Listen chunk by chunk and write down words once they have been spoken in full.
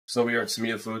So we are at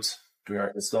Samita Foods doing our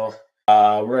install.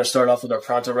 We're going to start off with our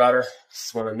Pronto router.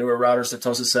 It's one of the newer routers that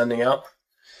Toast is sending out.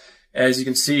 As you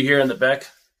can see here in the back,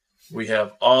 we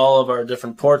have all of our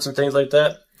different ports and things like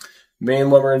that.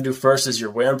 Main one we're going to do first is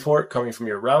your WAN port coming from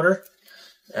your router.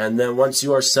 And then once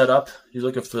you are set up, you're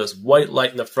looking for this white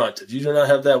light in the front. If you do not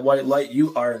have that white light,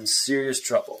 you are in serious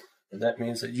trouble. And that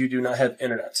means that you do not have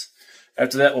internet.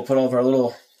 After that, we'll put all of our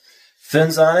little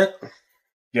fins on it,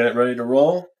 get it ready to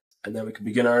roll, and then we can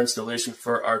begin our installation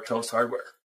for our Toast hardware.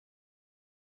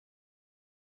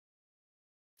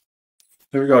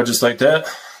 There we go, just like that.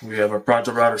 We have our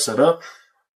Pronto router set up,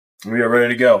 and we are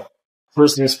ready to go.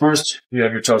 First things first, you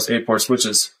have your Toast 8-port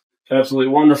switches.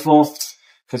 Absolutely wonderful,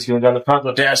 because you can go down the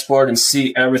Pronto dashboard and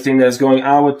see everything that is going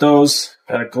on with those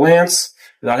at a glance,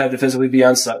 without having to physically be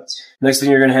on site. Next thing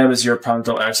you're going to have is your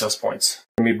Pronto access points.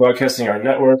 We're going to be broadcasting our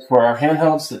network for our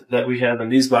handhelds that we have in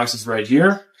these boxes right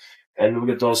here. And we'll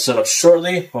get those set up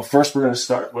shortly. But first, we're going to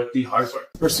start with the hardware.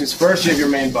 First things first, you have your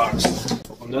main box.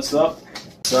 Open this up.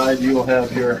 Inside, you will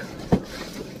have your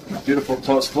beautiful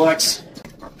Toast Flex,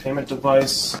 our payment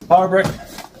device, power brick,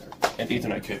 and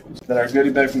Ethernet cables. Then our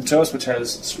goodie bag from Toast, which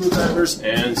has screwdrivers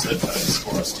and zip ties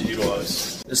for us to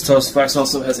utilize. This Toast Flex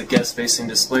also has a guest-facing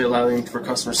display, allowing for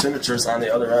customer signatures on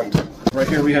the other end. Right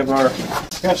here, we have our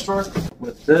cash drawer.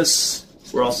 With this,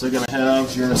 we're also going to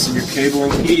have, you're going to see your cable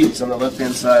and keys on the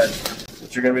left-hand side.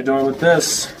 What you're going to be doing with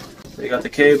this, you got the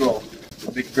cable.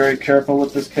 Be very careful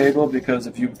with this cable, because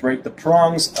if you break the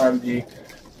prongs on the,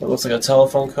 what looks like a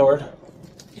telephone cord,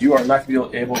 you are not going to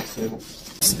be able to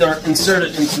insert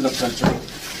it into the printer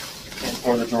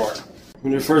or the drawer.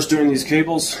 When you're first doing these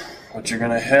cables, what you're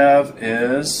going to have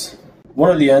is, one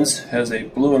of the ends has a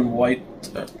blue and white,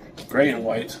 gray and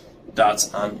white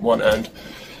dots on one end,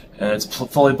 and it's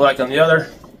fully black on the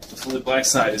other. The fully black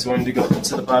side is going to go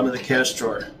into the bottom of the cash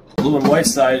drawer. The blue and white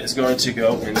side is going to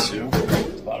go into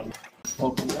the bottom.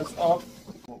 Open this up.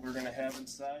 What we're going to have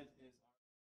inside